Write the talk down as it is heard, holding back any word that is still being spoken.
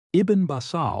Ibn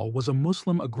Bassal was a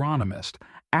Muslim agronomist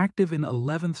active in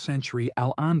 11th century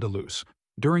al-Andalus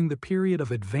during the period of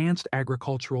advanced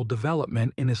agricultural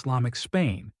development in Islamic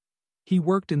Spain. He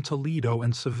worked in Toledo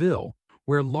and Seville,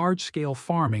 where large-scale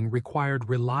farming required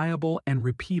reliable and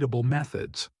repeatable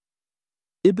methods.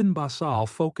 Ibn Bassal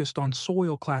focused on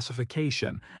soil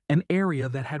classification, an area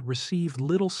that had received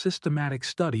little systematic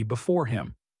study before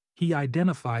him. He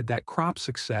identified that crop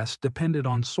success depended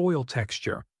on soil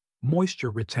texture, moisture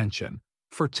retention,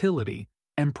 fertility,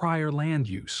 and prior land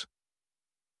use.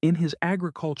 In his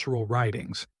agricultural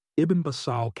writings, Ibn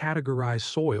Bassal categorized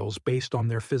soils based on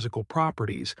their physical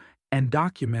properties and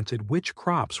documented which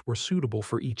crops were suitable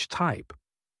for each type.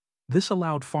 This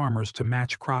allowed farmers to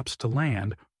match crops to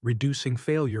land, reducing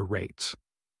failure rates.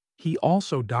 He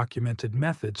also documented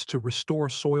methods to restore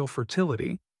soil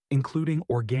fertility, including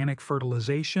organic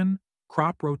fertilization,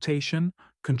 crop rotation,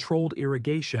 controlled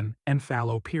irrigation, and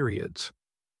fallow periods.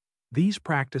 These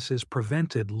practices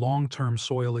prevented long-term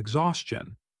soil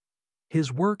exhaustion.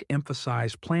 His work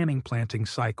emphasized planning planting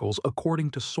cycles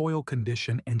according to soil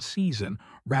condition and season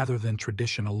rather than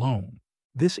tradition alone.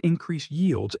 This increased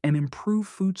yields and improved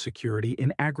food security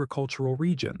in agricultural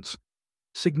regions.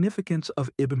 Significance of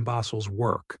Ibn Bassal's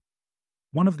work.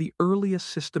 One of the earliest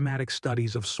systematic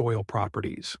studies of soil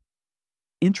properties.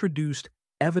 Introduced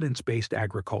evidence-based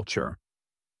agriculture.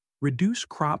 Reduced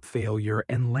crop failure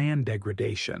and land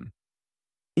degradation.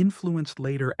 Influenced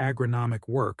later agronomic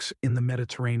works in the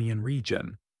Mediterranean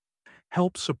region.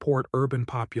 Helped support urban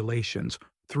populations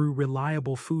through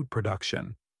reliable food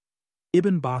production.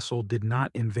 Ibn Bassal did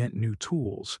not invent new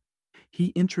tools.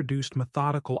 He introduced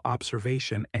methodical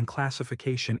observation and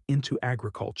classification into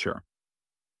agriculture.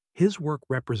 His work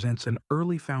represents an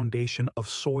early foundation of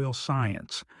soil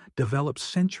science, developed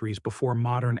centuries before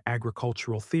modern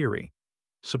agricultural theory.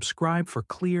 Subscribe for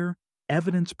clear,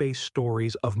 evidence-based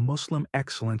stories of Muslim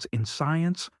excellence in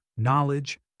science,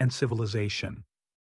 knowledge, and civilization.